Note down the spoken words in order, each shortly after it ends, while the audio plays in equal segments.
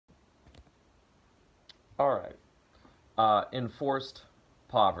All right. Enforced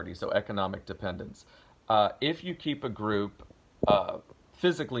poverty, so economic dependence. If you keep a group uh,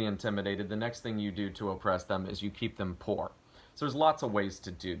 physically intimidated, the next thing you do to oppress them is you keep them poor. So there's lots of ways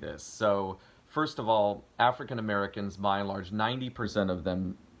to do this. So first of all, African Americans, by and large, 90% of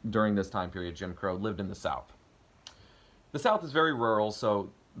them during this time period, Jim Crow, lived in the South. The South is very rural,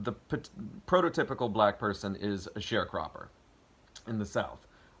 so the prototypical black person is a sharecropper in the South.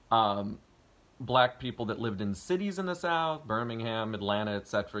 Um, Black people that lived in cities in the South, Birmingham, Atlanta,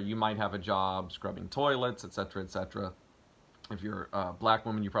 etc., you might have a job scrubbing toilets, etc., etc. If you're a black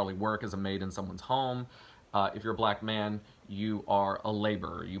woman, you probably work as a maid in someone's home. If you're a black man, you are a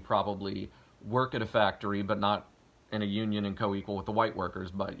laborer. You probably work at a factory, but not in a union and co-equal with the white workers,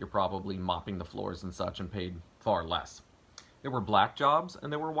 but you're probably mopping the floors and such and paid far less. There were black jobs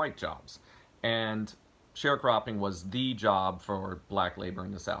and there were white jobs. And sharecropping was the job for black labor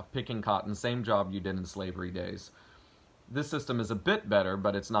in the South. Picking cotton, same job you did in slavery days. This system is a bit better,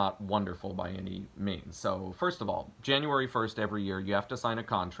 but it's not wonderful by any means. So first of all, January 1st every year, you have to sign a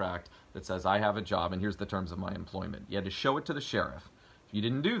contract that says, I have a job and here's the terms of my employment. You had to show it to the sheriff. If you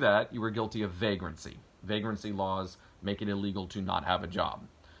didn't do that, you were guilty of vagrancy. Vagrancy laws make it illegal to not have a job.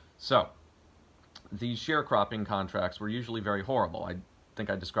 So these sharecropping contracts were usually very horrible. I think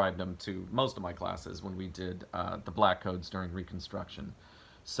I described them to most of my classes when we did the black codes during Reconstruction.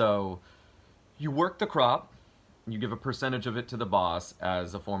 So you work the crop, you give a percentage of it to the boss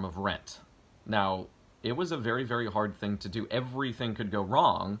as a form of rent. Now, it was a very, very hard thing to do. Everything could go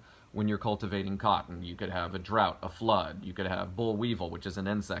wrong when you're cultivating cotton. You could have a drought, a flood. You could have boll weevil, which is an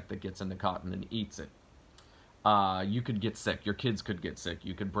insect that gets into cotton and eats it. You could get sick. Your kids could get sick.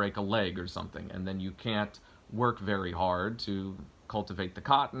 You could break a leg or something, and then you can't work very hard to cultivate the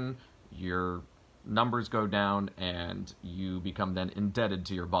cotton. Your numbers go down, and you become then indebted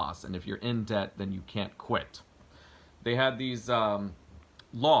to your boss. And if you're in debt, then you can't quit. They had these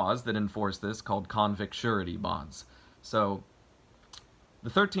laws that enforce this called convict surety bonds. So the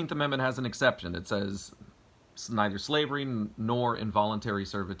 13th Amendment has an exception. It says neither slavery nor involuntary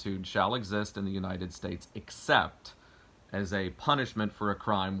servitude shall exist in the United States except as a punishment for a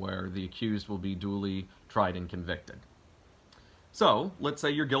crime where the accused will be duly tried and convicted. So, let's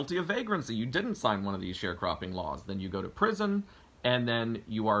say you're guilty of vagrancy. You didn't sign one of these sharecropping laws. Then you go to prison, and then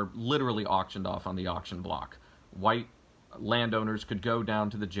you are literally auctioned off on the auction block. White landowners could go down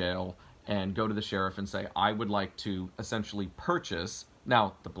to the jail and go to the sheriff and say, I would like to essentially purchase.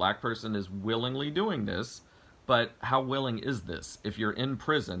 Now, the black person is willingly doing this, but how willing is this? If you're in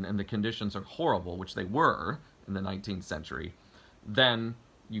prison and the conditions are horrible, which they were in the 19th century, then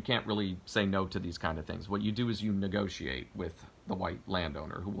you can't really say no to these kind of things. What you do is you negotiate with the white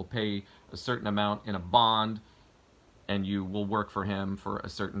landowner who will pay a certain amount in a bond, and you will work for him for a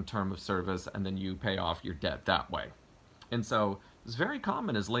certain term of service, and then you pay off your debt that way. And so it's very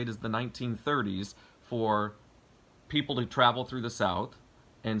common as late as the 1930s for people to travel through the South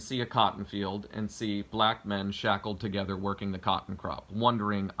and see a cotton field and see black men shackled together working the cotton crop,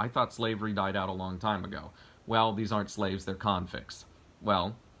 wondering, I thought slavery died out a long time ago. Well, these aren't slaves, they're convicts.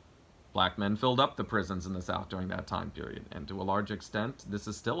 Well, black men filled up the prisons in the South during that time period, and to a large extent, this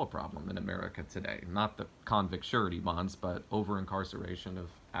is still a problem in America today. Not the convict surety bonds, but over-incarceration of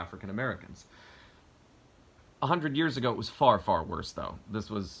African Americans. 100 years ago, it was far, far worse, though. This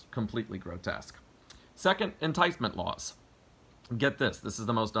was completely grotesque. Second, enticement laws. Get this, this is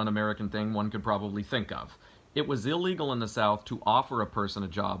the most un-American thing one could probably think of. It was illegal in the South to offer a person a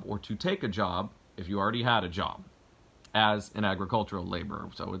job or to take a job if you already had a job as an agricultural laborer,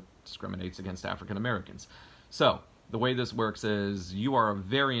 so it discriminates against African Americans. So, the way this works is you are a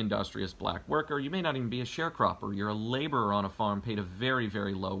very industrious black worker. You may not even be a sharecropper. You're a laborer on a farm paid a very,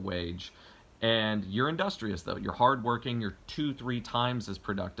 very low wage. And you're industrious, though. You're hardworking. You're 2-3 times as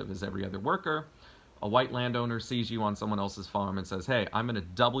productive as every other worker. A white landowner sees you on someone else's farm and says, hey, I'm going to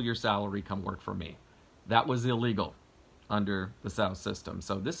double your salary, come work for me. That was illegal under the South system.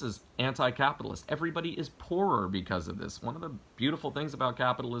 So this is anti-capitalist. Everybody is poorer because of this. One of the beautiful things about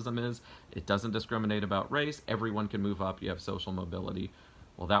capitalism is it doesn't discriminate about race. Everyone can move up. You have social mobility.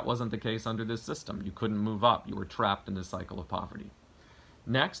 Well, that wasn't the case under this system. You couldn't move up. You were trapped in this cycle of poverty.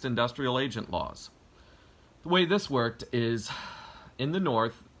 Next, industrial agent laws. The way this worked is in the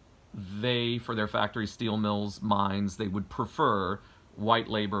North, they, for their factories, steel mills, mines, they would prefer white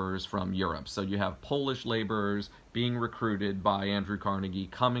laborers from Europe. So you have Polish laborers being recruited by Andrew Carnegie,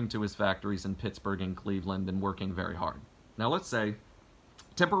 coming to his factories in Pittsburgh and Cleveland and working very hard. Now let's say,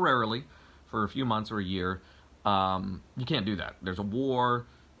 temporarily, for a few months or a year, you can't do that. There's a war,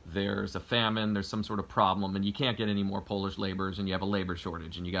 there's a famine, there's some sort of problem, and you can't get any more Polish laborers, and you have a labor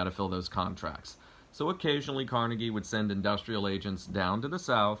shortage, and you got to fill those contracts. So occasionally Carnegie would send industrial agents down to the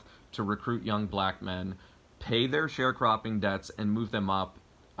South to recruit young black men, pay their sharecropping debts, and move them up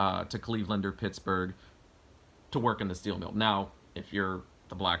to Cleveland or Pittsburgh to work in the steel mill. Now, if you're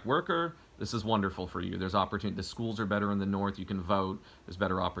the black worker, this is wonderful for you. There's opportunity. The schools are better in the North. You can vote. There's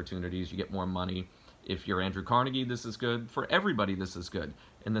better opportunities. You get more money. If you're Andrew Carnegie, this is good. For everybody, this is good.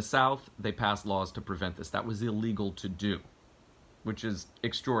 In the South, they passed laws to prevent this. That was illegal to do, which is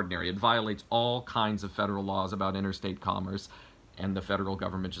extraordinary. It violates all kinds of federal laws about interstate commerce, and the federal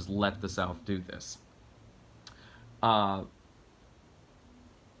government just let the South do this.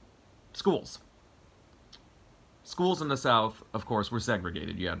 Schools. Schools in the South, of course, were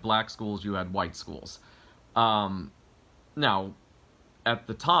segregated. You had black schools, you had white schools. Now, at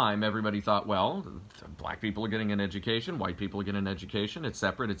the time, everybody thought, well, black people are getting an education, white people are getting an education, it's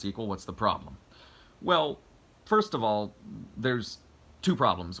separate, it's equal, what's the problem? Well, first of all, there's two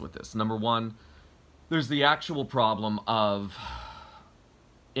problems with this. Number one, there's the actual problem of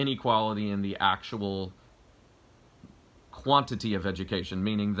inequality in the actual quantity of education,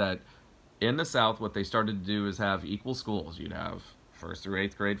 meaning that in the South, what they started to do is have equal schools. You'd have 1st through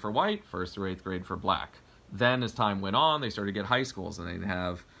 8th grade for white, 1st through 8th grade for black. Then as time went on, they started to get high schools, and they'd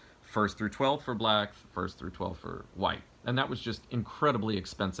have 1st through 12th for black, 1st through 12th for white. And that was just incredibly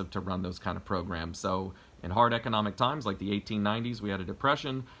expensive to run those kind of programs. So in hard economic times, like the 1890s, we had a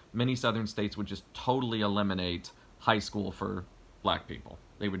depression. Many southern states would just totally eliminate high school for black people.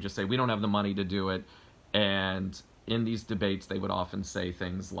 They would just say, we don't have the money to do it. And in these debates, they would often say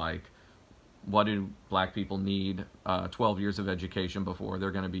things like, what do black people need 12 years of education before? They're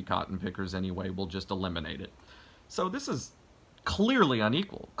going to be cotton pickers anyway. We'll just eliminate it. So this is clearly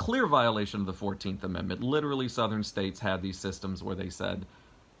unequal. Clear violation of the 14th Amendment. Literally, southern states had these systems where they said,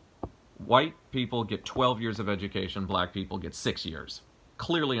 white people get 12 years of education, black people get 6 years.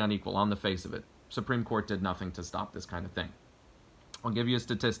 Clearly unequal on the face of it. Supreme Court did nothing to stop this kind of thing. I'll give you a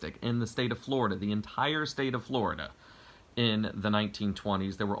statistic. In the state of Florida, the entire state of Florida, in the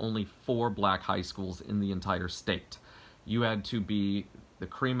 1920s, there were only 4 black high schools in the entire state. You had to be the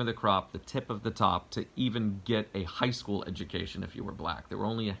cream of the crop, the tip of the top, to even get a high school education if you were black. There were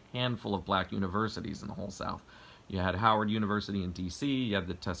only a handful of black universities in the whole South. You had Howard University in D.C., you had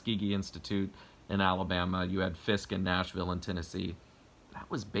the Tuskegee Institute in Alabama, you had Fisk in Nashville in Tennessee. That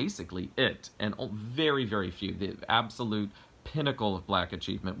was basically it. And very, very few. The absolute pinnacle of black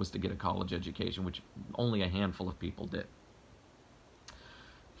achievement was to get a college education, which only a handful of people did.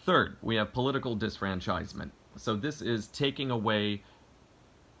 Third, we have political disfranchisement. So this is taking away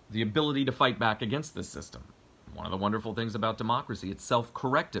the ability to fight back against this system. One of the wonderful things about democracy, it's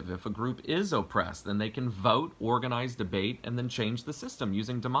self-corrective. If a group is oppressed, then they can vote, organize, debate, and then change the system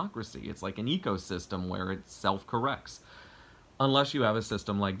using democracy. It's like an ecosystem where it self-corrects. Unless you have a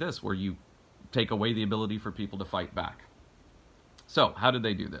system like this, where you take away the ability for people to fight back. So, how did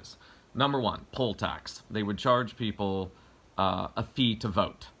they do this? Number one, poll tax. They would charge people a fee to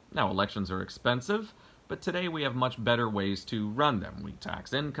vote. Now, elections are expensive, but today we have much better ways to run them. We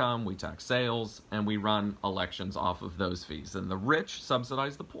tax income, we tax sales, and we run elections off of those fees. And the rich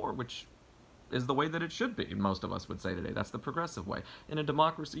subsidize the poor, which is the way that it should be, most of us would say today. That's the progressive way. In a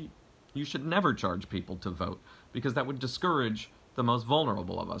democracy, you should never charge people to vote, because that would discourage the most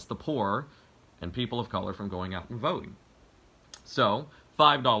vulnerable of us, the poor and people of color, from going out and voting. So,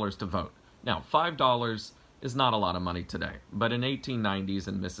 $5 to vote. Now, $5 is not a lot of money today, but in 1890s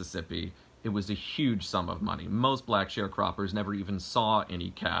in Mississippi, it was a huge sum of money. Most black sharecroppers never even saw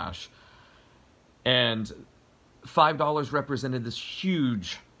any cash. And $5 represented this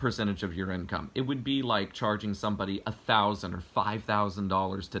huge percentage of your income. It would be like charging somebody $1,000 or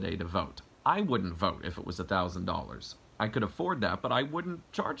 $5,000 today to vote. I wouldn't vote if it was $1,000. I could afford that, but I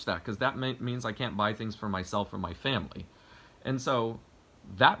wouldn't charge that, because that means I can't buy things for myself or my family. And so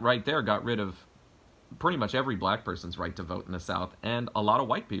that right there got rid of pretty much every black person's right to vote in the South, and a lot of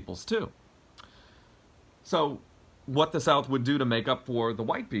white people's too. So what the South would do to make up for the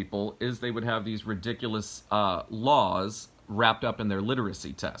white people is they would have these ridiculous laws wrapped up in their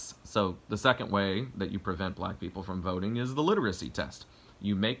literacy tests. So the second way that you prevent black people from voting is the literacy test.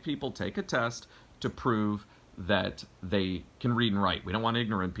 You make people take a test to prove that they can read and write. We don't want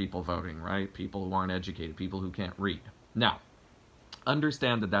ignorant people voting, right? People who aren't educated, people who can't read. Now,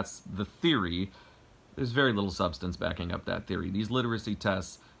 understand that that's the theory. There's very little substance backing up that theory. These literacy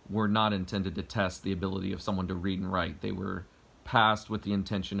tests were not intended to test the ability of someone to read and write. They were passed with the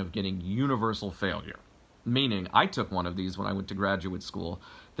intention of getting universal failure. Meaning, I took one of these when I went to graduate school.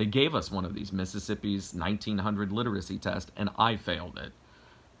 They gave us one of these, Mississippi's 1900 literacy test, and I failed it.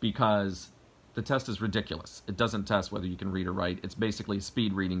 Because The test is ridiculous. It doesn't test whether you can read or write. It's basically a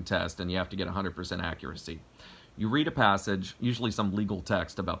speed reading test, and you have to get 100% accuracy. You read a passage, usually some legal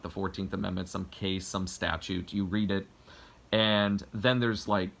text about the 14th Amendment, some case, some statute. You read it, and then there's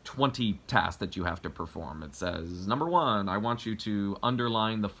like 20 tasks that you have to perform. It says, number 1, I want you to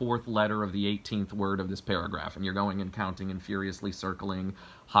underline the 4th letter of the 18th word of this paragraph. And you're going and counting and furiously circling,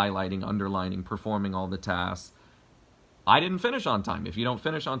 highlighting, underlining, performing all the tasks. I didn't finish on time. If you don't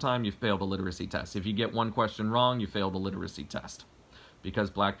finish on time, you fail the literacy test. If you get one question wrong, you fail the literacy test. Because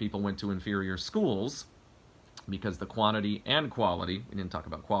black people went to inferior schools, because the quantity and quality, we didn't talk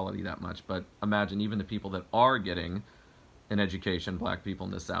about quality that much, but imagine even the people that are getting an education, black people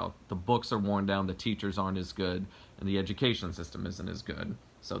in the South, the books are worn down, the teachers aren't as good, and the education system isn't as good,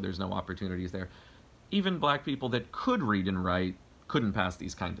 so there's no opportunities there. Even black people that could read and write couldn't pass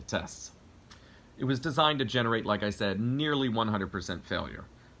these kind of tests. It was designed to generate, like I said, nearly 100% failure.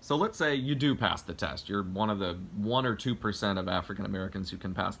 So let's say you do pass the test. You're one of the 1 or 2% of African Americans who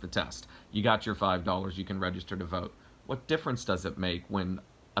can pass the test. You got your $5, you can register to vote. What difference does it make when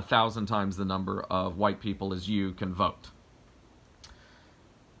 1,000 times the number of white people as you can vote?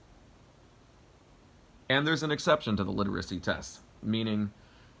 And there's an exception to the literacy test, meaning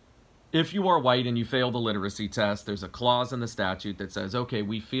if you are white and you fail the literacy test, there's a clause in the statute that says, okay,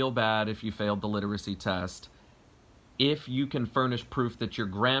 we feel bad if you failed the literacy test. If you can furnish proof that your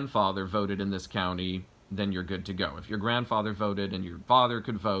grandfather voted in this county, then you're good to go. If your grandfather voted and your father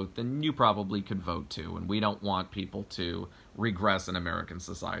could vote, then you probably could vote too. And we don't want people to regress in American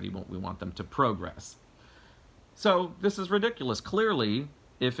society. We want them to progress. So this is ridiculous. Clearly,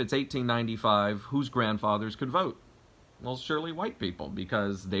 if it's 1895, whose grandfathers could vote? Well, surely white people,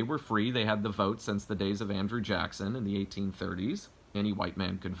 because they were free. They had the vote since the days of Andrew Jackson in the 1830s. Any white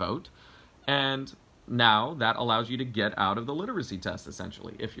man could vote. And now that allows you to get out of the literacy test,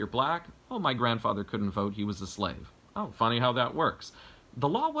 essentially. If you're black, oh, my grandfather couldn't vote. He was a slave. Oh, funny how that works. The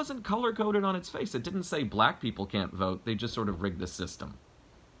law wasn't color-coded on its face. It didn't say black people can't vote. They just sort of rigged the system.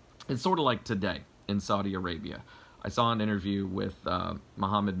 It's sort of like today in Saudi Arabia. I saw an interview with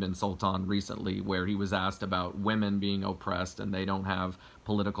Mohammed bin Sultan recently where he was asked about women being oppressed and they don't have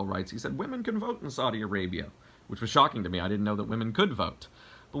political rights. He said, women can vote in Saudi Arabia, which was shocking to me. I didn't know that women could vote.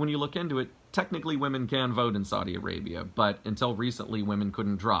 But when you look into it, technically women can vote in Saudi Arabia, but until recently, women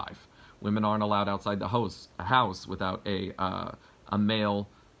couldn't drive. Women aren't allowed outside the house without a male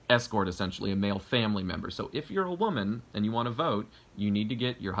escort, essentially, a male family member. So if you're a woman and you want to vote, you need to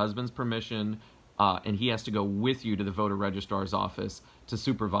get your husband's permission, and he has to go with you to the voter registrar's office to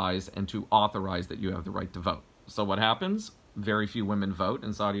supervise and to authorize that you have the right to vote. So what happens? Very few women vote,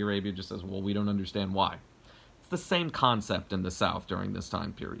 and Saudi Arabia just says, well, we don't understand why. It's the same concept in the South during this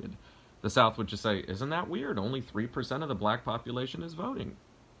time period. The South would just say, isn't that weird? Only 3% of the black population is voting.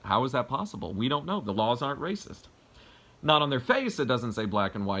 How is that possible? We don't know. The laws aren't racist. Not on their face, it doesn't say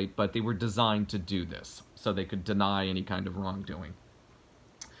black and white, but they were designed to do this so they could deny any kind of wrongdoing.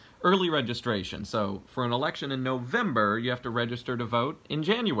 Early registration. So for an election in November, you have to register to vote in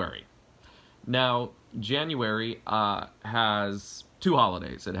January. Now, January has 2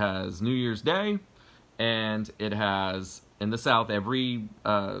 holidays. It has New Year's Day, and it has, in the South, every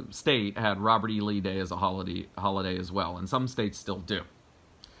state had Robert E. Lee Day as a holiday as well, and some states still do.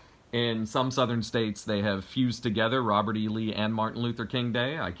 In some southern states, they have fused together Robert E. Lee and Martin Luther King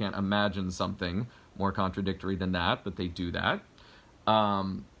Day. I can't imagine something more contradictory than that, but they do that.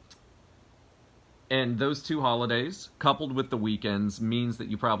 And those 2 holidays, coupled with the weekends, means that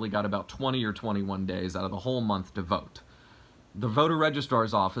you probably got about 20 or 21 days out of the whole month to vote. The voter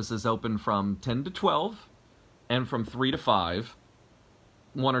registrar's office is open from 10 to 12 and from 3 to 5,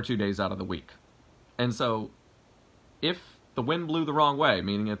 1 or 2 days out of the week. And so if the wind blew the wrong way,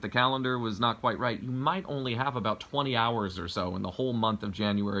 meaning if the calendar was not quite right, you might only have about 20 hours or so in the whole month of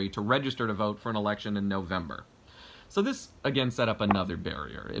January to register to vote for an election in November. So this, again, set up another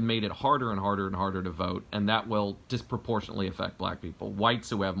barrier. It made it harder and harder and harder to vote, and that will disproportionately affect black people. Whites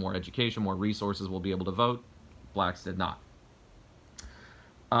who have more education, more resources will be able to vote. Blacks did not.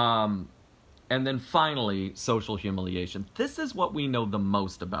 And then finally, social humiliation. This is what we know the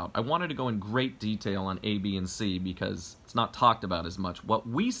most about. I wanted to go in great detail on A, B, and C because it's not talked about as much. What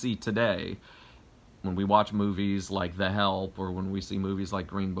we see today, when we watch movies like The Help or when we see movies like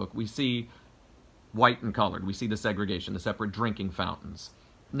Green Book, we see white and colored. We see the segregation, the separate drinking fountains.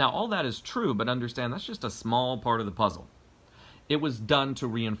 Now, all that is true, but understand that's just a small part of the puzzle. It was done to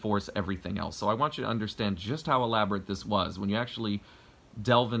reinforce everything else. So I want you to understand just how elaborate this was. When you actually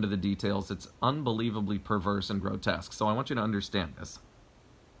delve into the details, it's unbelievably perverse and grotesque. So I want you to understand this.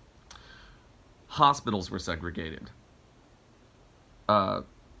 Hospitals were segregated.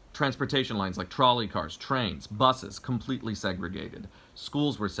 Transportation lines like trolley cars, trains, buses, completely segregated.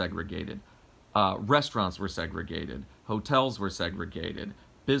 Schools were segregated. Restaurants were segregated. Hotels were segregated.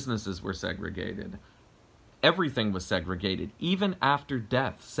 Businesses were segregated. Everything was segregated. Even after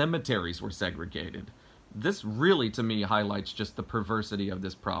death, cemeteries were segregated. This really, to me, highlights just the perversity of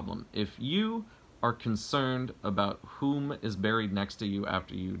this problem. If you are concerned about whom is buried next to you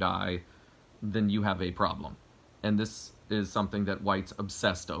after you die, then you have a problem. And this is something that whites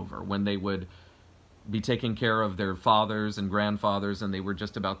obsessed over. When they would be taking care of their fathers and grandfathers and they were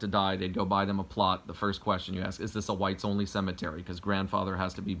just about to die, they'd go buy them a plot. The first question you ask, is this a whites-only cemetery? Because grandfather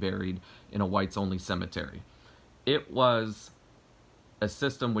has to be buried in a whites-only cemetery. It was a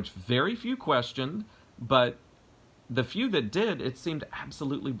system which very few questioned, but the few that did, it seemed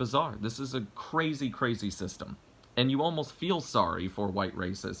absolutely bizarre. This is a crazy, crazy system. And you almost feel sorry for white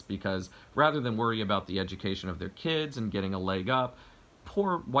racists because rather than worry about the education of their kids and getting a leg up,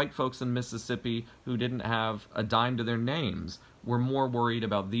 poor white folks in Mississippi who didn't have a dime to their names were more worried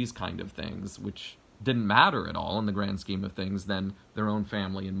about these kind of things, which didn't matter at all in the grand scheme of things, than their own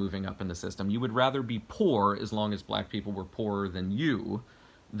family and moving up in the system. You would rather be poor, as long as black people were poorer than you,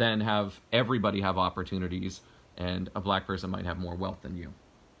 than have everybody have opportunities and a black person might have more wealth than you.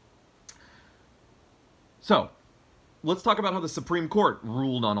 So, let's talk about how the Supreme Court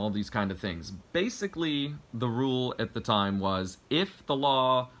ruled on all these kind of things. Basically, the rule at the time was if the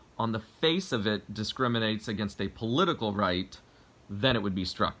law on the face of it discriminates against a political right, then it would be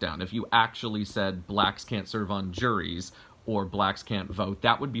struck down. If you actually said blacks can't serve on juries or blacks can't vote,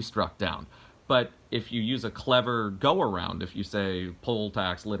 that would be struck down. But if you use a clever go-around, if you say poll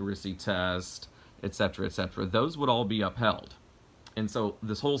tax, literacy test, etc., those would all be upheld. And so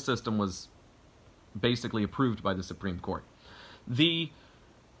this whole system was basically approved by the Supreme Court. The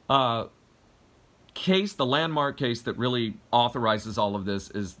case, the landmark case that really authorizes all of this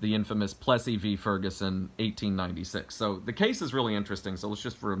is the infamous Plessy v. Ferguson, 1896. So the case is really interesting, so let's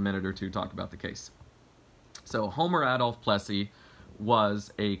just for a minute or two talk about the case. So Homer Adolph Plessy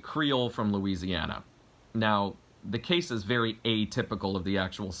was a Creole from Louisiana. Now, the case is very atypical of the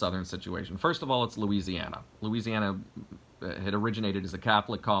actual Southern situation. First of all, it's Louisiana. Louisiana had originated as a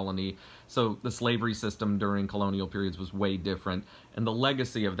Catholic colony, so the slavery system during colonial periods was way different, and the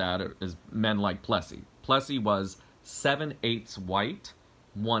legacy of that is men like Plessy. Plessy was 7/8 white,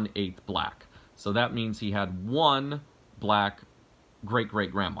 1/8 black. So that means he had one black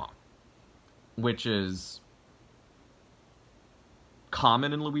great-great-grandma, which is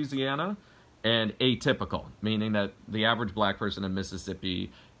common in Louisiana and atypical, meaning that the average black person in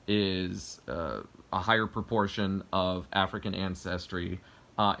Mississippi is a higher proportion of African ancestry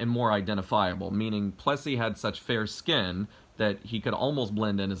and more identifiable, meaning Plessy had such fair skin that he could almost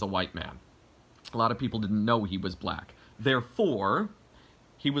blend in as a white man. A lot of people didn't know he was black. Therefore,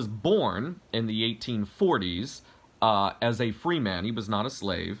 he was born in the 1840s as a free man. He was not a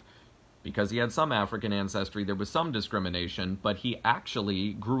slave. Because he had some African ancestry, there was some discrimination, but he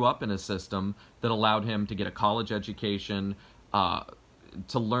actually grew up in a system that allowed him to get a college education,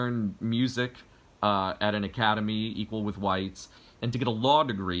 to learn music at an academy equal with whites, and to get a law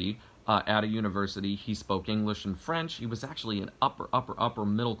degree at a university. He spoke English and French. He was actually an upper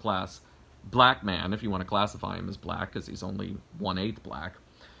middle class black man, if you want to classify him as black, because he's only 1/8 black.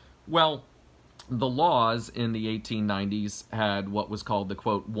 Well, the laws in the 1890s had what was called the,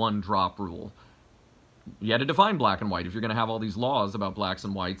 quote, one-drop rule. You had to define black and white. If you're going to have all these laws about blacks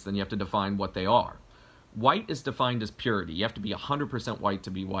and whites, then you have to define what they are. White is defined as purity. You have to be 100% white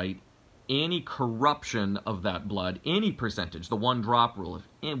to be white. Any corruption of that blood, any percentage, the one-drop rule,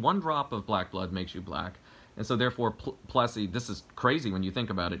 if one drop of black blood makes you black. And so therefore, Plessy, this is crazy when you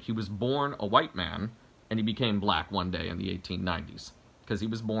think about it, he was born a white man, and he became black one day in the 1890s. Because he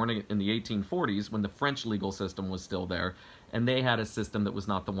was born in the 1840s when the French legal system was still there, and they had a system that was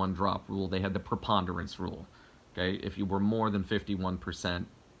not the one-drop rule. They had the preponderance rule. Okay, if you were more than 51%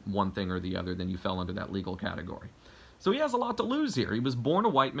 one thing or the other, then you fell under that legal category. So he has a lot to lose here. He was born a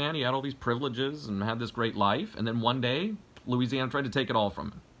white man. He had all these privileges and had this great life, and then one day, Louisiana tried to take it all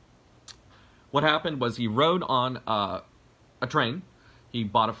from him. What happened was he rode on a train. He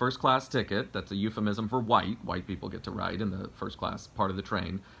bought a first-class ticket. That's a euphemism for white. White people get to ride in the first-class part of the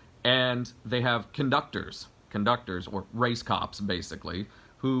train. And they have conductors, or race cops, basically,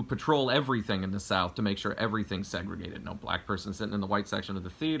 who patrol everything in the South to make sure everything's segregated. No black person sitting in the white section of the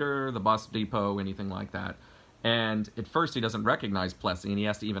theater, the bus depot, anything like that. And at first he doesn't recognize Plessy, and he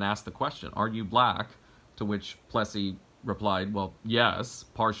has to even ask the question, are you black? To which Plessy replied, well, yes,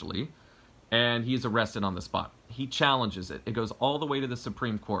 partially. And he's arrested on the spot. He challenges it. It goes all the way to the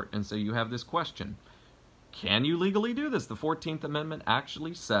Supreme Court. And so you have this question. can you legally do this? The 14th Amendment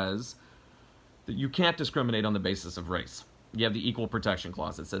actually says that you can't discriminate on the basis of race. You have the Equal Protection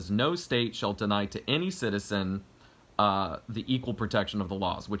Clause. It says, no state shall deny to any citizen the equal protection of the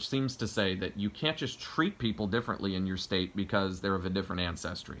laws, which seems to say that you can't just treat people differently in your state because they're of a different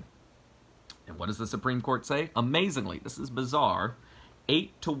ancestry. And what does the Supreme Court say? Amazingly, this is bizarre,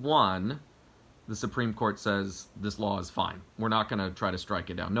 8-1, the Supreme Court says this law is fine. We're not going to try to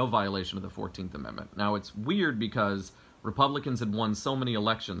strike it down. No violation of the 14th Amendment. Now, it's weird because Republicans had won so many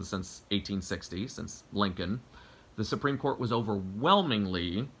elections since 1860, since Lincoln. The Supreme Court was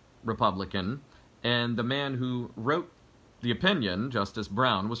overwhelmingly Republican, and the man who wrote the opinion, Justice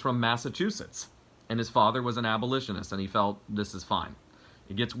Brown, was from Massachusetts, and his father was an abolitionist, and he felt this is fine.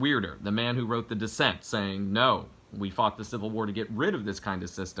 It gets weirder. The man who wrote the dissent saying, no, we fought the Civil War to get rid of this kind of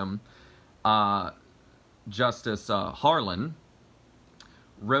system, Justice Harlan,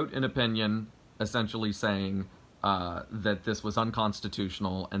 wrote an opinion essentially saying that this was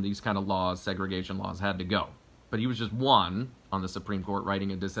unconstitutional and these kind of laws, segregation laws, had to go. But he was just one on the Supreme Court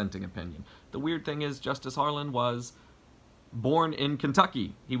writing a dissenting opinion. The weird thing is Justice Harlan was born in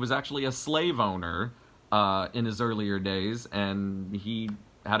Kentucky. He was actually a slave owner in his earlier days, and he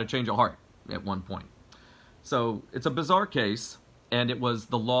had a change of heart at one point. So it's a bizarre case, and it was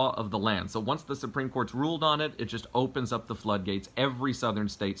the law of the land. So once the Supreme Court's ruled on it, it just opens up the floodgates. Every southern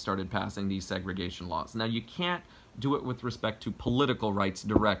state started passing these segregation laws. Now, you can't do it with respect to political rights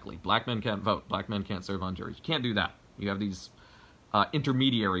directly. Black men can't vote. Black men can't serve on juries. You can't do that. You have these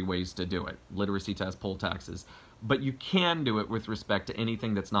intermediary ways to do it. Literacy tests, poll taxes. But you can do it with respect to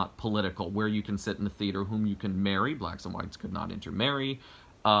anything that's not political, where you can sit in the theater, whom you can marry. Blacks and whites could not intermarry.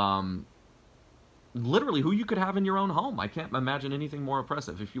 Literally, who you could have in your own home. I can't imagine anything more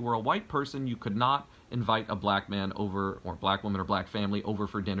oppressive. If you were a white person, you could not invite a black man over, or black woman or black family over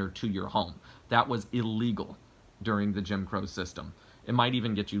for dinner to your home. That was illegal during the Jim Crow system. It might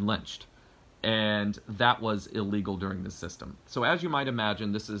even get you lynched. And that was illegal during the system. So as you might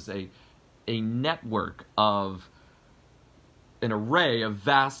imagine, this is a network of an array of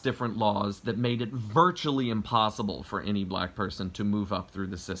vast different laws that made it virtually impossible for any black person to move up through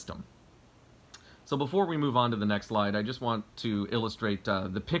the system. So before we move on to the next slide, I just want to illustrate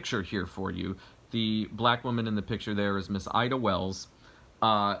the picture here for you. The black woman in the picture there is Miss Ida Wells.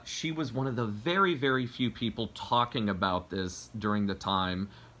 She was one of the very, very few people talking about this during the time,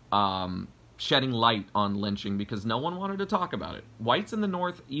 shedding light on lynching because no one wanted to talk about it. Whites in the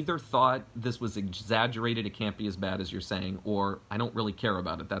North either thought this was exaggerated, it can't be as bad as you're saying, or I don't really care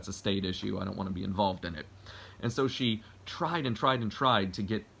about it, that's a state issue, I don't want to be involved in it. And so she tried and tried and tried to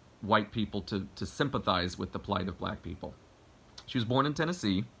get white people to sympathize with the plight of black people. She was born in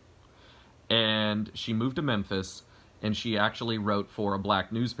Tennessee, and she moved to Memphis, and she actually wrote for a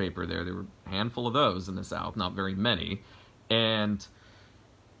black newspaper there. There were a handful of those in the South, not very many. And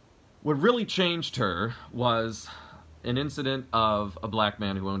what really changed her was an incident of a black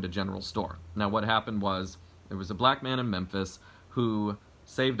man who owned a general store. Now, what happened was there was a black man in Memphis who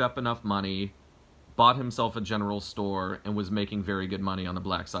saved up enough money, bought himself a general store, and was making very good money on the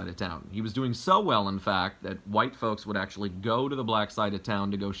black side of town. He was doing so well, in fact, that white folks would actually go to the black side of town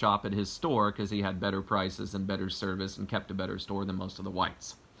to go shop at his store because he had better prices and better service and kept a better store than most of the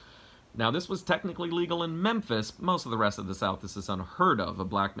whites. Now, this was technically legal in Memphis. Most of the rest of the South, this is unheard of, a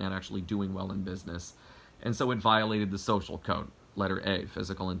black man actually doing well in business. And so it violated the social code, letter A,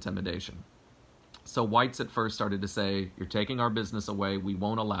 physical intimidation. So whites at first started to say, you're taking our business away, we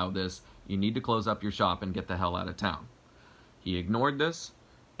won't allow this, you need to close up your shop and get the hell out of town. He ignored this,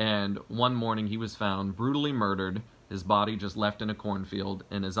 and one morning he was found brutally murdered, his body just left in a cornfield,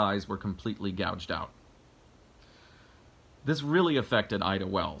 and his eyes were completely gouged out. This really affected Ida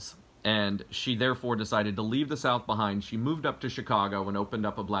Wells, and she therefore decided to leave the South behind. She moved up to Chicago and opened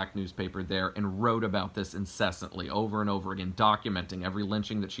up a black newspaper there and wrote about this incessantly, over and over again, documenting every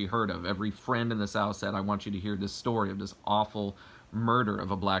lynching that she heard of. Every friend in the South said, I want you to hear this story of this awful murder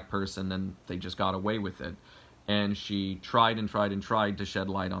of a black person, and they just got away with it. And she tried and tried and tried to shed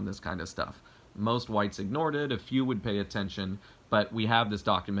light on this kind of stuff. Most whites ignored it, a few would pay attention, but we have this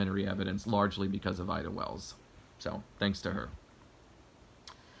documentary evidence largely because of Ida Wells. So, thanks to her.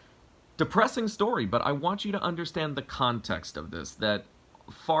 Depressing story, but I want you to understand the context of this, that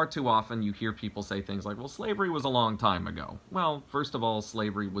far too often you hear people say things like, well, slavery was a long time ago. Well, first of all,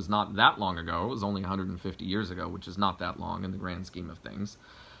 slavery was not that long ago. It was only 150 years ago, which is not that long in the grand scheme of things.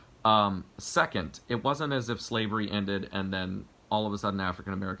 Second, it wasn't as if slavery ended and then all of a sudden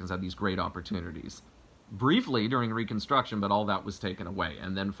African Americans had these great opportunities. Briefly during Reconstruction, but all that was taken away.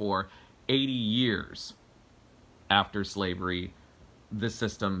 And then for 80 years after slavery, this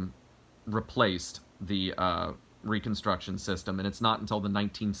system replaced the Reconstruction system, and it's not until the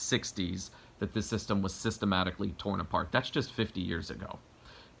 1960s that this system was systematically torn apart. That's just 50 years ago.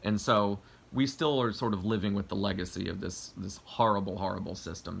 And so we still are sort of living with the legacy of this horrible, horrible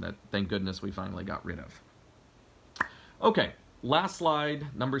system that, thank goodness, we finally got rid of. Okay, last slide,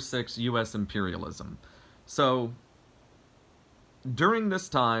 number 6, U.S. imperialism. So during this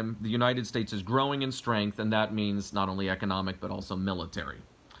time, the United States is growing in strength, and that means not only economic but also military.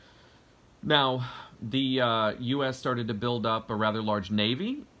 Now, the U.S. started to build up a rather large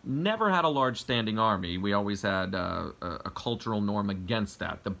navy. Never had a large standing army. We always had a cultural norm against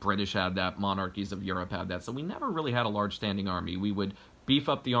that. The British had that. Monarchies of Europe had that. So we never really had a large standing army. We would beef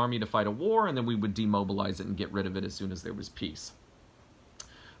up the army to fight a war, and then we would demobilize it and get rid of it as soon as there was peace.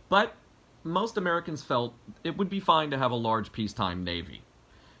 But most Americans felt it would be fine to have a large peacetime navy.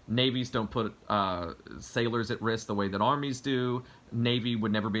 Navies don't put sailors at risk the way that armies do. Navy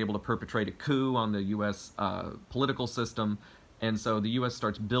would never be able to perpetrate a coup on the U.S. Political system. And so the U.S.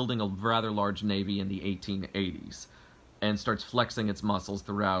 starts building a rather large navy in the 1880s and starts flexing its muscles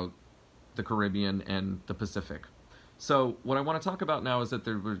throughout the Caribbean and the Pacific. So what I want to talk about now is that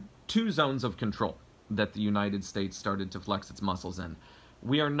there were 2 zones of control that the United States started to flex its muscles in.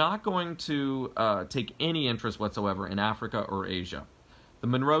 We are not going to take any interest whatsoever in Africa or Asia. The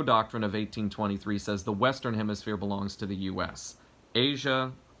Monroe Doctrine of 1823 says the Western Hemisphere belongs to the U.S.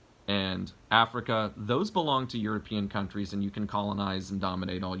 Asia and Africa, those belong to European countries, and you can colonize and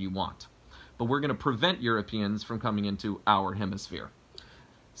dominate all you want. But we're going to prevent Europeans from coming into our hemisphere.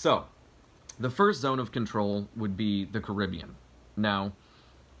 So, the first zone of control would be the Caribbean. Now,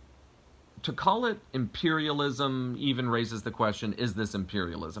 to call it imperialism even raises the question, is this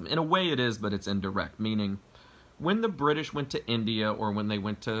imperialism? In a way it is, but it's indirect, meaning when the British went to India, or when they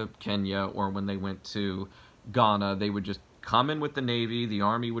went to Kenya, or when they went to Ghana, they would just come in with the Navy, the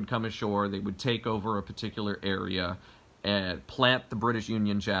Army would come ashore, they would take over a particular area and plant the British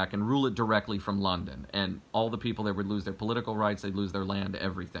Union Jack and rule it directly from London. And all the people there would lose their political rights, they'd lose their land,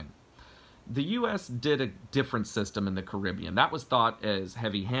 everything. The U.S. did a different system in the Caribbean. That was thought as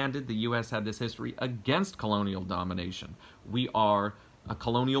heavy-handed. The U.S. had this history against colonial domination. We are a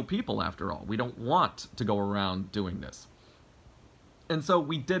colonial people, after all. We don't want to go around doing this. And so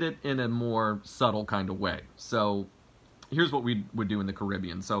we did it in a more subtle kind of way. So here's what we would do in the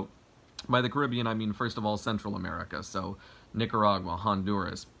Caribbean. So by the Caribbean, I mean, first of all, Central America. So Nicaragua,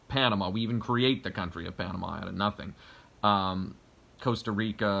 Honduras, Panama. We even create the country of Panama out of nothing. Costa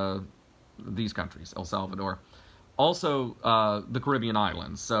Rica, these countries, El Salvador. Also, the Caribbean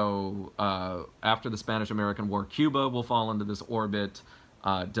islands. So after the Spanish-American War, Cuba will fall into this orbit,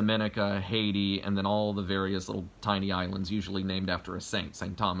 Dominica, Haiti, and then all the various little tiny islands, usually named after a saint,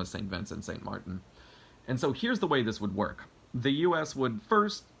 St. Thomas, St. Vincent, St. Martin. And so here's the way this would work. The U.S. would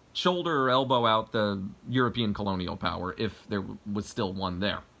first shoulder or elbow out the European colonial power, if there was still one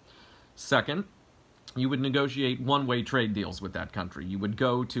there. Second, you would negotiate one-way trade deals with that country. You would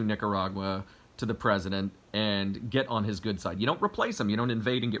go to Nicaragua, to the president, and get on his good side. You don't replace him. You don't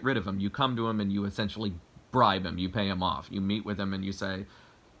invade and get rid of him. You come to him and you essentially bribe him. You pay him off. You meet with him and you say,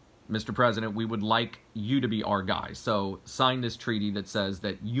 Mr. President, we would like you to be our guy. So sign this treaty that says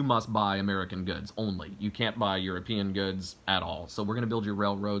that you must buy American goods only. You can't buy European goods at all. So we're going to build your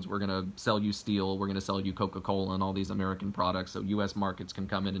railroads. We're going to sell you steel. We're going to sell you Coca-Cola and all these American products so U.S. markets can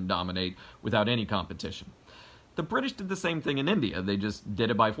come in and dominate without any competition. The British did the same thing in India. They just did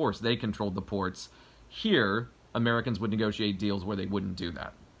it by force. They controlled the ports. Here, Americans would negotiate deals where they wouldn't do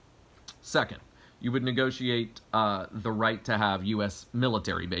that. Second, you would negotiate the right to have U.S.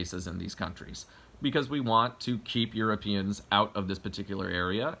 military bases in these countries because we want to keep Europeans out of this particular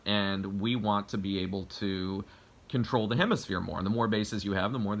area, and we want to be able to control the hemisphere more. And the more bases you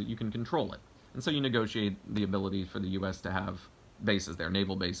have, the more that you can control it. And so you negotiate the ability for the U.S. to have bases there,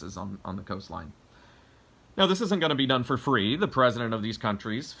 naval bases on the coastline. Now, this isn't going to be done for free. The president of these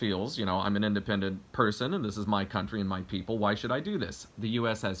countries feels, I'm an independent person, and this is my country and my people. Why should I do this? The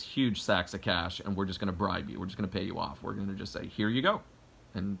U.S. has huge sacks of cash, and we're just going to bribe you. We're just going to pay you off. We're going to just say, here you go,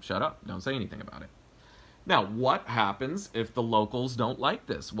 and shut up. Don't say anything about it. Now, what happens if the locals don't like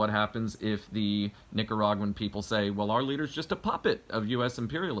this? What happens if the Nicaraguan people say, well, our leader's just a puppet of U.S.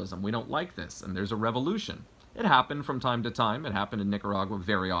 imperialism. We don't like this, and there's a revolution. It happened from time to time. It happened in Nicaragua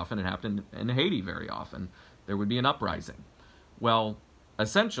very often. It happened in Haiti very often. There would be an uprising. Well,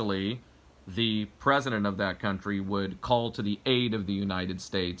 essentially, the president of that country would call to the aid of the United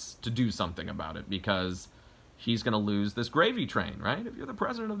States to do something about it because he's going to lose this gravy train, right? If you're the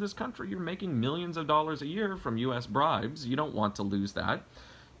president of this country, you're making millions of dollars a year from U.S. bribes. You don't want to lose that.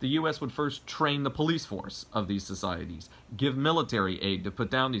 The U.S. would first train the police force of these societies, give military aid to put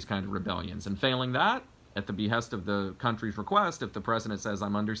down these kind of rebellions, and failing that, at the behest of the country's request, if the president says,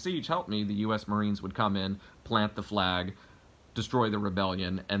 I'm under siege, help me, the U.S. Marines would come in, plant the flag, destroy the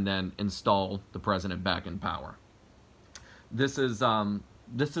rebellion, and then install the president back in power. This is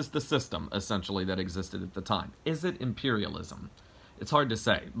the system, essentially, that existed at the time. Is it imperialism? It's hard to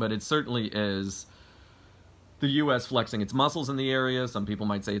say, but it certainly is the U.S. flexing its muscles in the area. Some people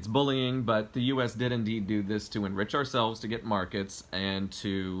might say it's bullying, but the U.S. did indeed do this to enrich ourselves, to get markets, and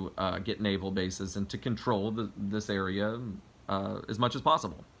to get naval bases, and to control this area as much as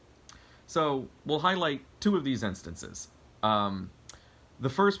possible. So we'll highlight two of these instances. The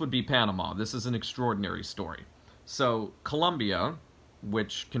first would be Panama. This is an extraordinary story. So Colombia,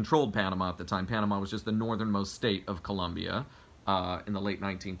 which controlled Panama at the time, Panama was just the northernmost state of Colombia in the late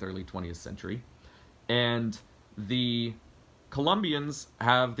 19th, early 20th century. And the Colombians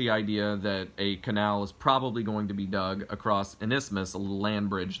have the idea that a canal is probably going to be dug across an isthmus, a little land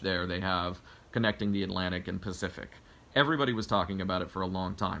bridge there they have connecting the Atlantic and Pacific. Everybody was talking about it for a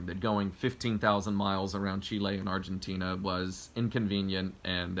long time, that going 15,000 miles around Chile and Argentina was inconvenient,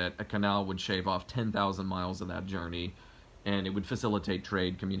 and that a canal would shave off 10,000 miles of that journey, and it would facilitate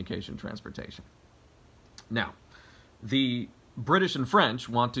trade, communication, transportation. Now, the British and French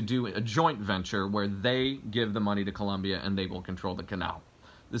want to do a joint venture where they give the money to Colombia and they will control the canal.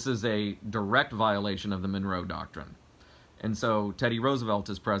 This is a direct violation of the Monroe Doctrine. And so Teddy Roosevelt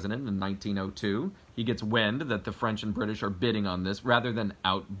is president in 1902. He gets wind that the French and British are bidding on this. Rather than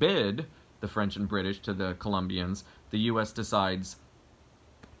outbid the French and British to the Colombians, the U.S. decides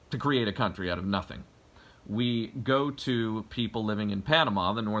to create a country out of nothing. We go to people living in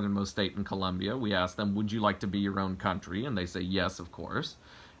Panama, the northernmost state in Colombia. We ask them, would you like to be your own country? And they say, yes, of course.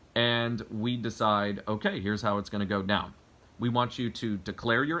 And we decide, okay, here's how it's going to go down. We want you to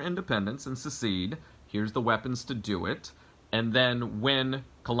declare your independence and secede. Here's the weapons to do it. And then when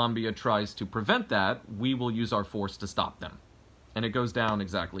Colombia tries to prevent that, we will use our force to stop them. And it goes down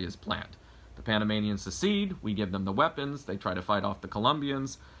exactly as planned. The Panamanians secede. We give them the weapons. They try to fight off the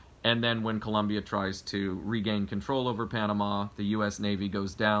Colombians. And then when Colombia tries to regain control over Panama, the U.S. Navy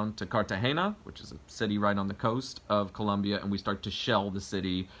goes down to Cartagena, which is a city right on the coast of Colombia, and we start to shell the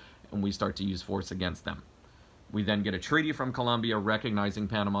city, and we start to use force against them. We then get a treaty from Colombia recognizing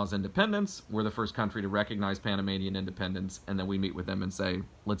Panama's independence. We're the first country to recognize Panamanian independence, and then we meet with them and say,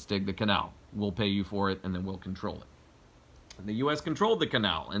 let's dig the canal. We'll pay you for it, and then we'll control it. And the U.S. controlled the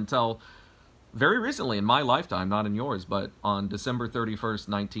canal until very recently, in my lifetime, not in yours, but on December 31st,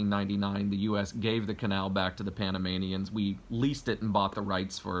 1999, the U.S. gave the canal back to the Panamanians. We leased it and bought the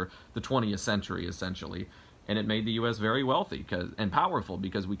rights for the 20th century, essentially. And it made the U.S. very wealthy and powerful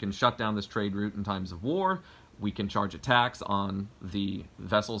because we can shut down this trade route in times of war. We can charge a tax on the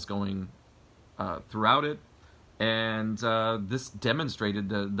vessels going throughout it. And this demonstrated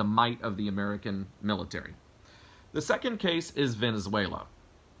the might of the American military. The second case is Venezuela.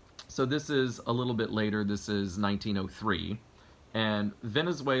 So this is a little bit later. This is 1903. And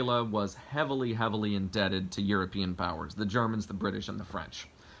Venezuela was heavily, heavily indebted to European powers, the Germans, the British, and the French.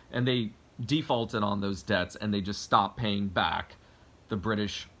 And they defaulted on those debts, and they just stopped paying back the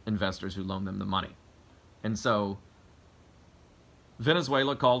British investors who loaned them the money. And so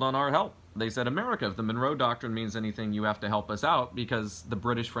Venezuela called on our help. They said, America, if the Monroe Doctrine means anything, you have to help us out, because the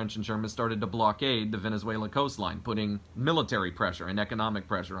British, French, and Germans started to blockade the Venezuela coastline, putting military pressure and economic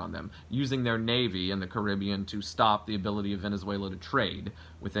pressure on them, using their navy in the Caribbean to stop the ability of Venezuela to trade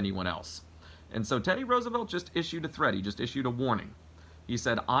with anyone else. And so Teddy Roosevelt just issued a threat. He just issued a warning. He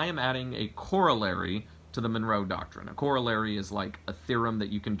said, I am adding a corollary to the Monroe Doctrine. A corollary is like a theorem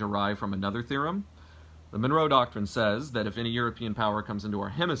that you can derive from another theorem. The Monroe Doctrine says that if any European power comes into our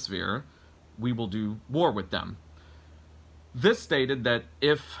hemisphere, we will do war with them. This stated that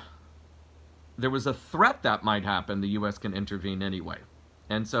if there was a threat that might happen, the U.S. can intervene anyway.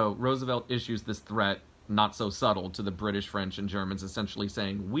 And so Roosevelt issues this threat, not so subtle, to the British, French, and Germans, essentially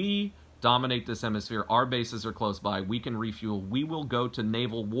saying, we dominate this hemisphere, our bases are close by, we can refuel, we will go to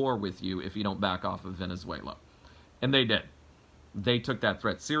naval war with you if you don't back off of Venezuela. And they did. They took that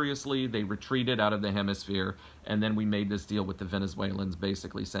threat seriously, they retreated out of the hemisphere, and then we made this deal with the Venezuelans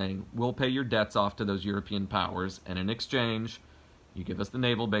basically saying, we'll pay your debts off to those European powers, and in exchange, you give us the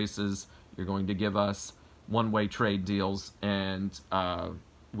naval bases, you're going to give us one-way trade deals, and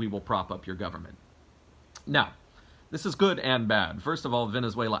we will prop up your government. Now, this is good and bad. First of all,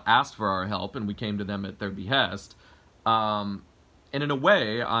 Venezuela asked for our help, and we came to them at their behest. And in a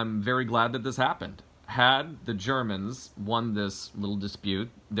way, I'm very glad that this happened. Had the Germans won this little dispute,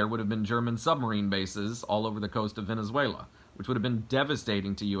 there would have been German submarine bases all over the coast of Venezuela, which would have been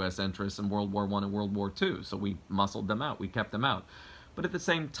devastating to U.S. interests in World War I and World War II. So we muscled them out. We kept them out. But at the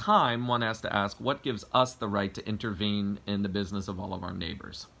same time, one has to ask, what gives us the right to intervene in the business of all of our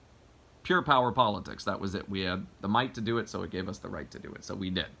neighbors? Pure power politics. That was it. We had the might to do it, so it gave us the right to do it. So we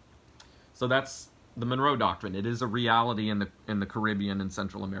did. So that's the Monroe Doctrine. It is a reality in the Caribbean and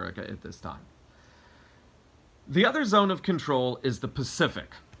Central America at this time. The other zone of control is the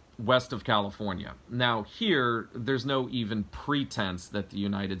Pacific, west of California. Now here, there's no even pretense that the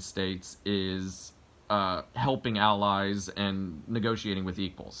United States is helping allies and negotiating with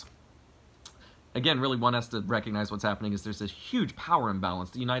equals. Again, really one has to recognize what's happening is there's this huge power imbalance.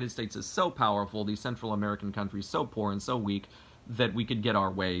 The United States is so powerful, these Central American countries so poor and so weak that we could get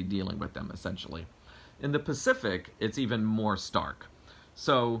our way dealing with them, essentially. In the Pacific, it's even more stark.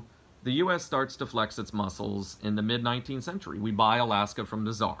 So the U.S. starts to flex its muscles in the mid-19th century. We buy Alaska from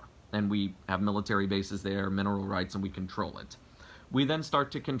the Tsar, and we have military bases there, mineral rights, and we control it. We then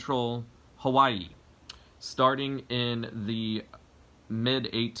start to control Hawaii. Starting in the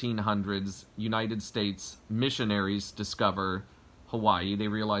mid-1800s, United States missionaries discover Hawaii. They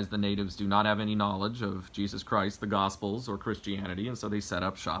realize the natives do not have any knowledge of Jesus Christ, the Gospels, or Christianity, and so they set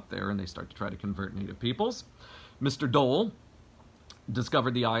up shop there and they start to try to convert native peoples. Mr. Dole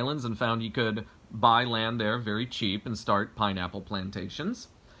discovered the islands and found he could buy land there very cheap and start pineapple plantations.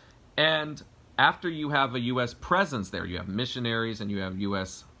 And after you have a U.S. presence there, you have missionaries and you have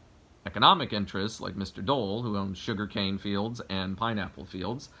U.S. economic interests like Mr. Dole, who owns sugarcane fields and pineapple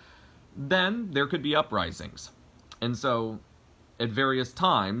fields, then there could be uprisings. And so at various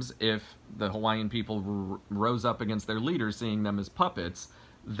times, if the Hawaiian people rose up against their leaders, seeing them as puppets,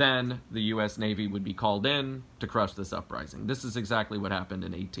 then the U.S. Navy would be called in to crush this uprising. This is exactly what happened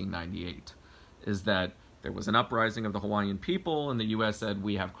in 1898, is that there was an uprising of the Hawaiian people, and the U.S. said,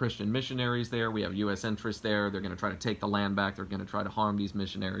 we have Christian missionaries there, we have U.S. interests there, they're going to try to take the land back, they're going to try to harm these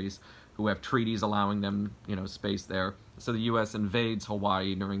missionaries who have treaties allowing them, space there. So the U.S. invades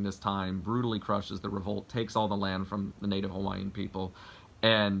Hawaii during this time, brutally crushes the revolt, takes all the land from the native Hawaiian people,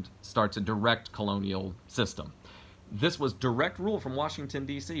 and starts a direct colonial system. This was direct rule from Washington,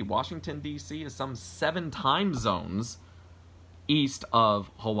 D.C. Washington, D.C. is some 7 time zones east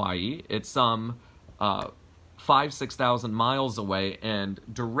of Hawaii. It's some 6,000 miles away, and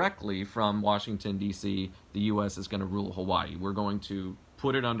directly from Washington, D.C., the U.S. is going to rule Hawaii. We're going to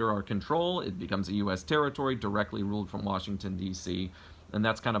put it under our control. It becomes a U.S. territory, directly ruled from Washington, D.C., and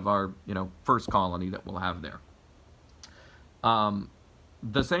that's kind of our, first colony that we'll have there.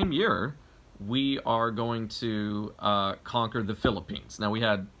 The same year, we are going to conquer the Philippines. Now, we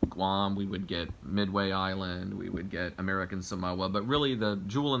had Guam, we would get Midway Island, we would get American Samoa, but really the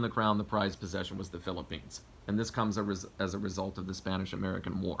jewel in the crown, the prized possession, was the Philippines. And this comes as a result of the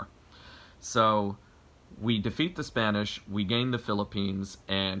Spanish-American War. So we defeat the Spanish, we gain the Philippines,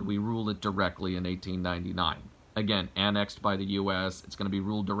 and we rule it directly in 1899. Again, annexed by the U.S., it's going to be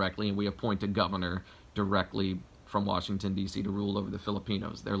ruled directly, and we appoint a governor directly from Washington, D.C. to rule over the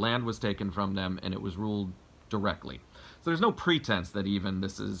Filipinos. Their land was taken from them, and it was ruled directly. So there's no pretense that even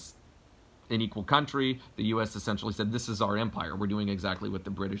this is an equal country. The U.S. essentially said, this is our empire. We're doing exactly what the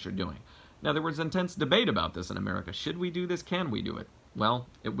British are doing. Now, there was intense debate about this in America. Should we do this? Can we do it? Well,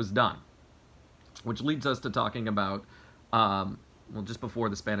 it was done. Which leads us to talking about, just before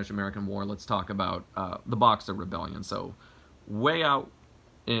the Spanish-American War, let's talk about the Boxer Rebellion. So way out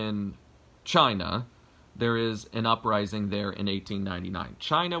in China, there is an uprising there in 1899.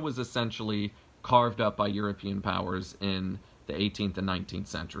 China was essentially carved up by European powers in the 18th and 19th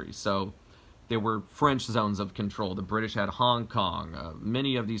centuries. So there were French zones of control. The British had Hong Kong.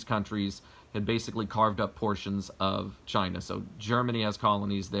 Many of these countries had basically carved up portions of China. So Germany has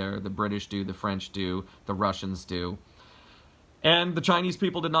colonies there. The British do. The French do. The Russians do. And the Chinese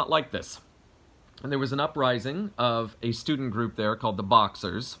people did not like this. And there was an uprising of a student group there called the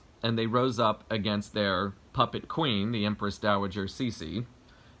Boxers, and they rose up against their puppet queen, the Empress Dowager Cixi,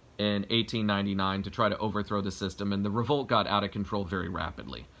 in 1899 to try to overthrow the system, and the revolt got out of control very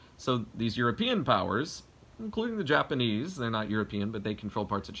rapidly. So these European powers, including the Japanese, they're not European, but they control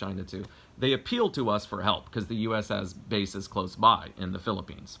parts of China too, they appeal to us for help because the U.S. has bases close by in the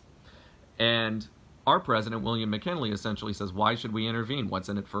Philippines. And our president, William McKinley, essentially says, why should we intervene? What's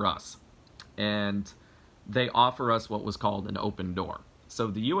in it for us? And they offer us what was called an open door. So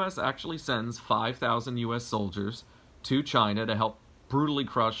the U.S. actually sends 5,000 U.S. soldiers to China to help brutally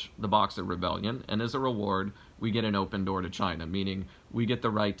crush the Boxer Rebellion, and as a reward, we get an open door to China, meaning we get the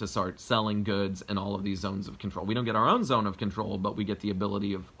right to start selling goods in all of these zones of control. We don't get our own zone of control, but we get the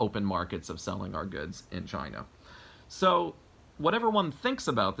ability of open markets of selling our goods in China. So whatever one thinks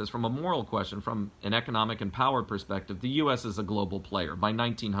about this from a moral question, from an economic and power perspective, the U.S. is a global player. By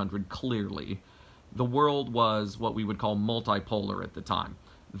 1900, clearly, the world was what we would call multipolar at the time,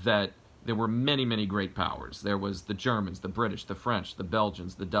 that there were many, many great powers. There was the Germans, the British, the French, the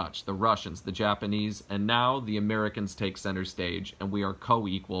Belgians, the Dutch, the Russians, the Japanese, and now the Americans take center stage, and we are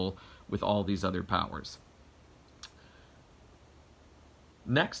co-equal with all these other powers.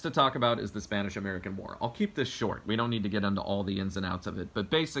 Next to talk about is the Spanish-American War. I'll keep this short. We don't need to get into all the ins and outs of it,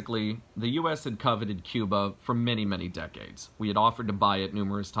 but basically, the U.S. had coveted Cuba for many, many decades. We had offered to buy it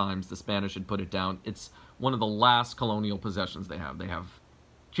numerous times. The Spanish had put it down. It's one of the last colonial possessions they have. They have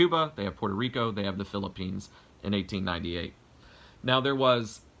Cuba, they have Puerto Rico, they have the Philippines in 1898. Now, there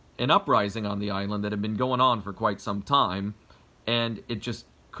was an uprising on the island that had been going on for quite some time, and it just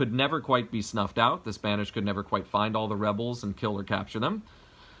could never quite be snuffed out. The Spanish could never quite find all the rebels and kill or capture them.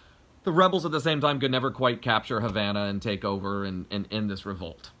 The rebels at the same time could never quite capture Havana and take over and end this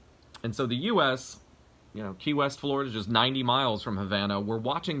revolt. And so the U.S., Key West, Florida, just 90 miles from Havana, we're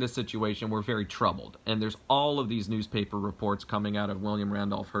watching this situation. We're very troubled. And there's all of these newspaper reports coming out of William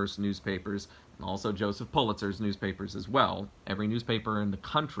Randolph Hearst's newspapers, and also Joseph Pulitzer's newspapers as well. Every newspaper in the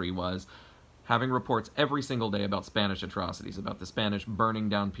country was having reports every single day about Spanish atrocities, about the Spanish burning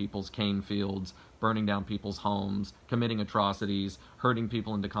down people's cane fields, burning down people's homes, committing atrocities, herding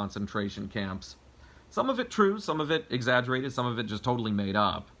people into concentration camps. Some of it true, some of it exaggerated, some of it just totally made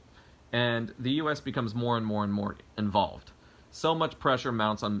up. And the U.S. becomes more and more and more involved. So much pressure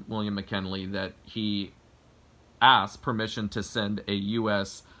mounts on William McKinley that he asks permission to send a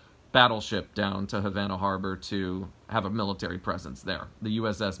U.S. battleship down to Havana Harbor to have a military presence there, the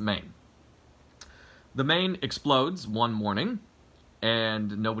USS Maine. The Maine explodes one morning,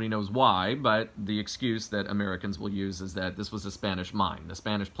 and nobody knows why, but the excuse that Americans will use is that this was a Spanish mine. The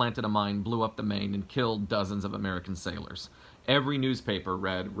Spanish planted a mine, blew up the Maine, and killed dozens of American sailors. Every newspaper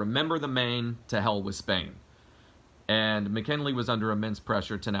read, "Remember the Maine, to hell with Spain." And McKinley was under immense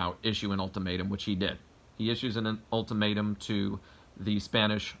pressure to now issue an ultimatum, which he did. He issues an ultimatum to the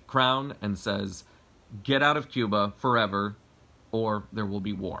Spanish crown and says, "Get out of Cuba forever, or there will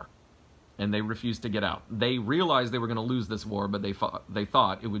be war." And they refused to get out. They realized they were going to lose this war, but they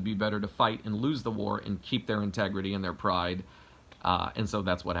thought it would be better to fight and lose the war and keep their integrity and their pride. And so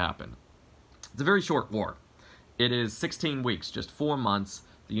that's what happened. It's a very short war. It is 16 weeks, just 4 months.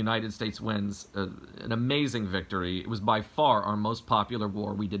 The United States wins an amazing victory. It was by far our most popular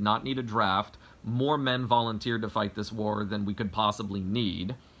war. We did not need a draft. More men volunteered to fight this war than we could possibly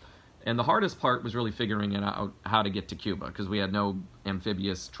need. And the hardest part was really figuring out how to get to Cuba, because we had no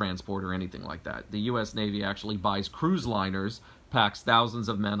amphibious transport or anything like that. The U.S. Navy actually buys cruise liners, packs thousands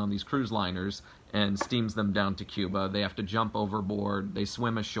of men on these cruise liners, and steams them down to Cuba. They have to jump overboard. They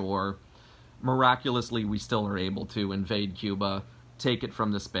swim ashore. Miraculously, we still are able to invade Cuba, take it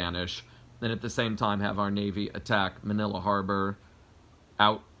from the Spanish, and at the same time have our Navy attack Manila Harbor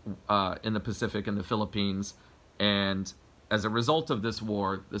out in the Pacific and the Philippines. And as a result of this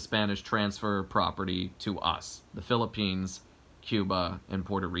war, the Spanish transfer property to us, the Philippines, Cuba, and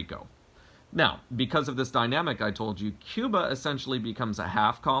Puerto Rico. Now, because of this dynamic I told you, Cuba essentially becomes a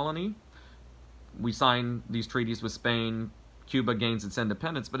half colony. We sign these treaties with Spain. Cuba gains its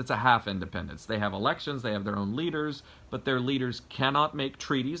independence, but it's a half independence. They have elections, they have their own leaders, but their leaders cannot make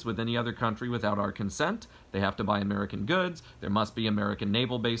treaties with any other country without our consent. They have to buy American goods. There must be American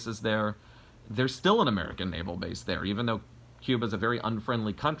naval bases there. There's still an American naval base there, even though Cuba is a very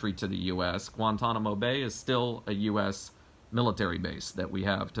unfriendly country to the U.S. Guantanamo Bay is still a U.S. military base that we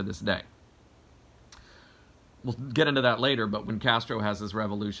have to this day. We'll get into that later, but when Castro has his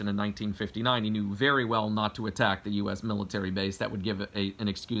revolution in 1959, he knew very well not to attack the U.S. military base. That would give an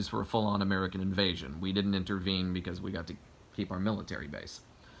excuse for a full-on American invasion. We didn't intervene because we got to keep our military base.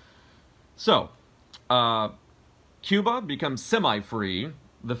 So, Cuba becomes semi-free.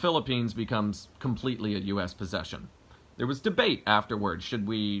 The Philippines becomes completely a U.S. possession. There was debate afterwards. Should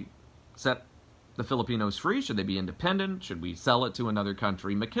we set the Filipinos free? Should they be independent? Should we sell it to another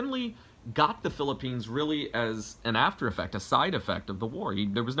country? McKinley got the Philippines really as an after effect, a side effect of the war.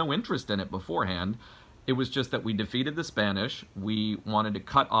 There was no interest in it beforehand. It was just that we defeated the Spanish. We wanted to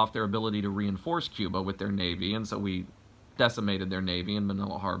cut off their ability to reinforce Cuba with their navy, and so we decimated their navy in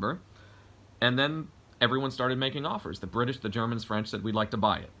Manila Harbor. And then everyone started making offers. The British, the Germans, French said, we'd like to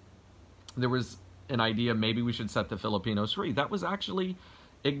buy it. There was an idea, maybe we should set the Filipinos free. That was actually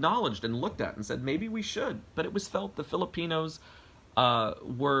acknowledged and looked at and said, maybe we should. But it was felt the Filipinos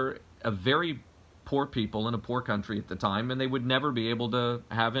were a very poor people in a poor country at the time, and they would never be able to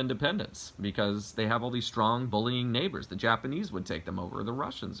have independence because they have all these strong bullying neighbors. The Japanese would take them over, or the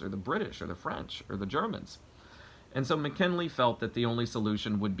Russians, or the British, or the French, or the Germans. And so McKinley felt that the only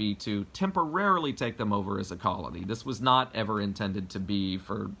solution would be to temporarily take them over as a colony. This was not ever intended to be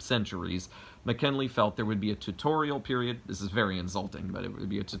for centuries. McKinley felt there would be a tutorial period. This is very insulting, but it would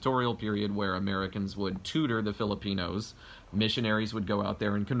be a tutorial period where Americans would tutor the Filipinos. Missionaries would go out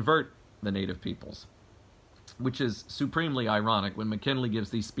there and convert the native peoples, which is supremely ironic. When McKinley gives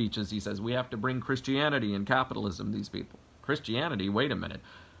these speeches, he says, we have to bring Christianity and capitalism to these people. Christianity? Wait a minute.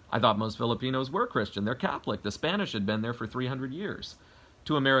 I thought most Filipinos were Christian. They're Catholic. The Spanish had been there for 300 years.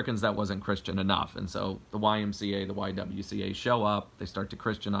 To Americans, that wasn't Christian enough. And so the YMCA, the YWCA show up. They start to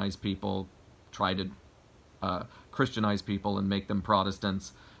Christianize people, try to Christianize people and make them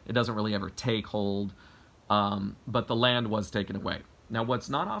Protestants. It doesn't really ever take hold. But the land was taken away. Now, what's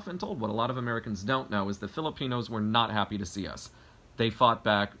not often told, what a lot of Americans don't know, is the Filipinos were not happy to see us. They fought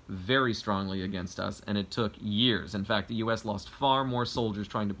back very strongly against us, and it took years. In fact, the U.S. lost far more soldiers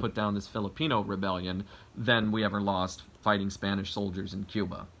trying to put down this Filipino rebellion than we ever lost fighting Spanish soldiers in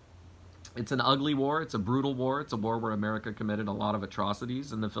Cuba. It's an ugly war. It's a brutal war. It's a war where America committed a lot of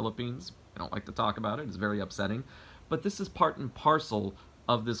atrocities in the Philippines. I don't like to talk about it. It's very upsetting. But this is part and parcel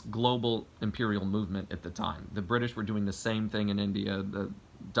of this global imperial movement at the time. The British were doing the same thing in India. The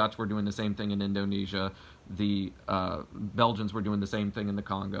Dutch were doing the same thing in Indonesia. The Belgians were doing the same thing in the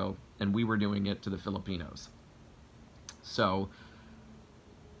Congo. And we were doing it to the Filipinos. So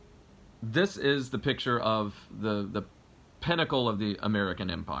this is the picture of the pinnacle of the American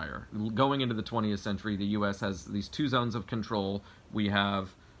empire. Going into the 20th century, the U.S. has these two zones of control. We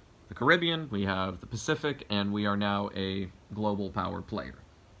have the Caribbean, we have the Pacific, and we are now a global power player.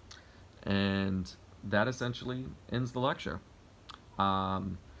 And that essentially ends the lecture.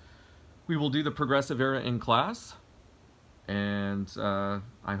 We will do the progressive era in class, and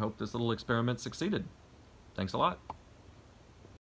I hope this little experiment succeeded. Thanks a lot.